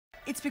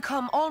It's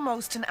become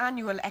almost an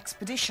annual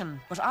expedition,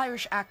 but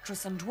Irish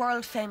actress and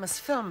world-famous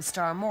film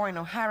star Maureen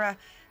O'Hara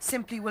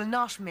simply will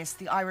not miss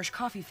the Irish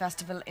Coffee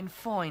Festival in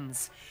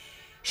Foynes.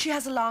 She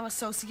has a long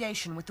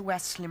association with the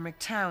West Limerick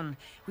town,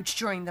 which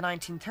during the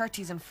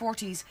 1930s and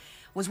 40s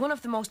was one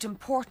of the most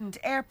important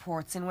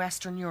airports in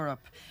Western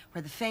Europe,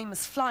 where the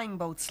famous flying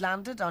boats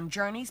landed on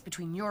journeys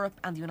between Europe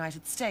and the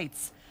United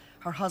States.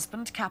 Her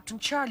husband, Captain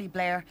Charlie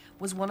Blair,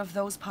 was one of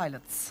those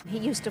pilots. He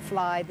used to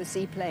fly the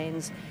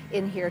seaplanes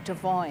in here to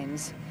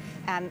Foynes,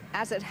 and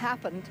as it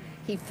happened,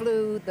 he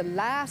flew the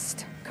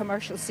last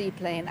commercial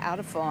seaplane out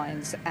of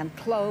Foynes and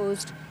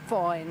closed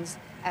Foynes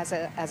as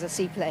a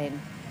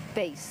seaplane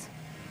base.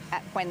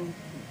 When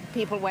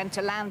people went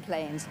to land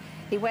planes,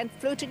 he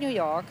flew to New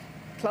York,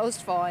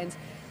 closed Foynes,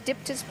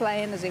 dipped his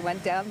plane as he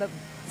went down the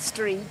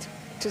street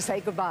to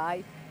say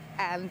goodbye,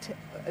 and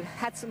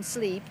had some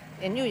sleep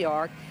in New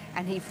York,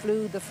 and he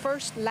flew the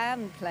first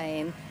land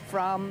plane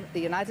from the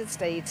United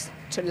States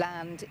to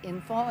land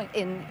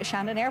in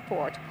Shannon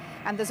Airport.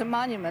 And there's a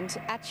monument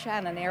at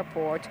Shannon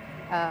Airport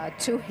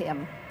to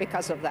him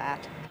because of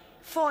that.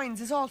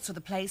 Foynes is also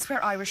the place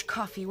where Irish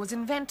coffee was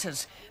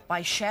invented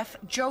by chef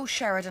Joe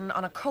Sheridan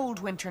on a cold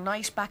winter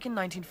night back in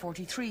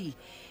 1943.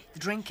 The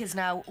drink is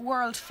now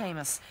world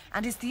famous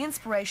and is the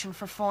inspiration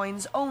for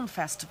Foynes' own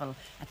festival,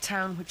 a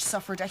town which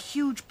suffered a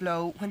huge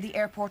blow when the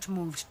airport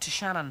moved to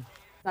Shannon.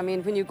 I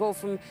mean, when you go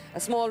from a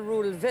small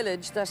rural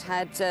village that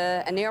had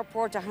an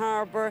airport, a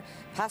harbour,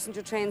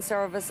 passenger train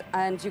service,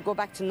 and you go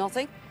back to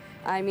nothing.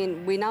 I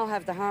mean, we now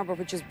have the harbour,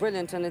 which is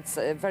brilliant, and it's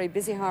a very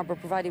busy harbour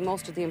providing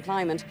most of the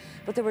employment,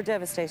 but they were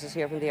devastated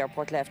here when the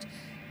airport left.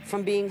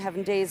 From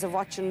having days of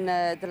watching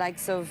the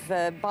likes of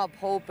Bob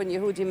Hope and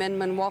Yehudi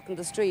Menman walking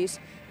the street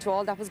to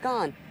all that was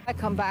gone. I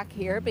come back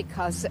here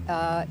because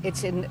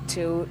it's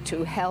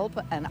to help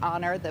and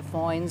honour the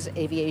Foynes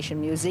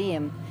Aviation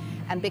Museum,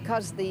 and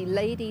because the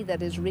lady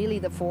that is really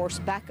the force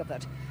back of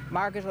it,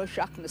 Margaret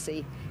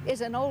O'Shaughnessy,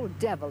 is an old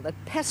devil that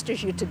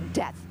pesters you to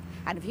death.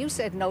 And if you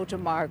said no to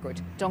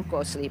Margaret, don't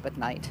go sleep at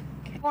night.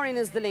 Maureen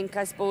is the link,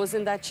 I suppose,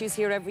 in that she's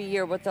here every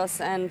year with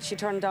us, and she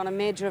turned down a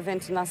major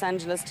event in Los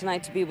Angeles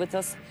tonight to be with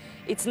us.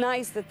 It's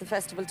nice that the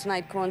festival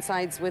tonight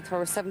coincides with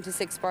her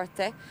 76th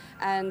birthday,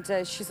 and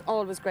she's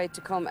always great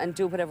to come and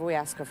do whatever we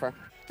ask of her.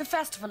 The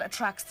festival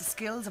attracts the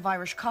skills of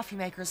Irish coffee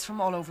makers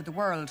from all over the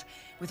world,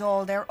 with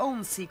all their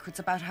own secrets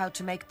about how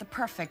to make the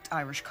perfect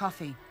Irish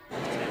coffee.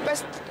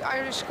 Best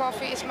Irish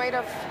coffee is made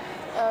of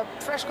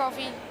fresh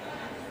coffee,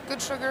 good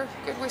sugar,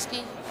 good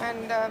whiskey,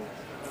 and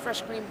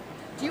fresh cream.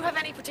 Do you have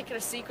any particular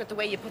secret the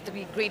way you put the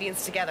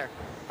ingredients together?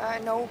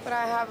 No, but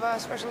I have a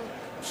special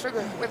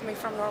sugar with me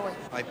from Norway.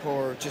 I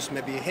pour just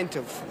maybe a hint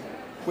of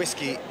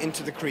whiskey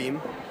into the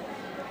cream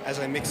as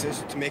I mix it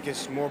to make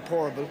it more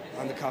pourable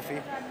on the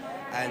coffee,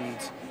 and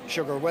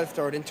sugar well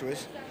stirred into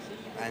it,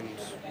 and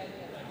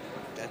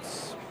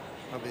that's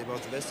probably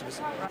about the best of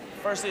it.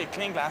 Firstly, a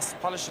clean glass,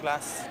 polished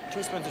glass,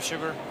 2 spoons of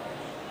sugar,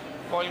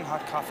 boiling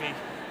hot coffee,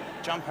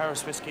 John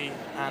Paris whiskey,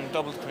 and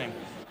doubled cream.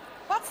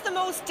 What's the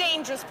most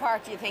dangerous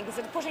part, do you think? Is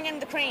it putting in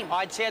the cream?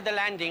 I'd say the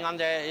landing on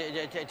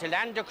to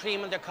land the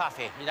cream on the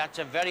coffee. That's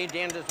a very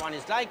dangerous one.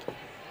 It's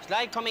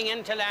like coming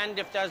in to land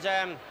if there's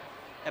a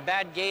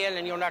bad gale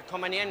and you're not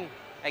coming in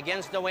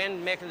against the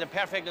wind, making the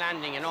perfect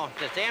landing. You know,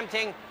 it's the same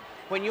thing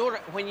when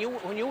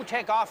you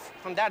take off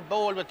from that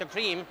bowl with the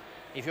cream.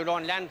 If you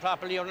don't land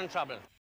properly, you're in trouble.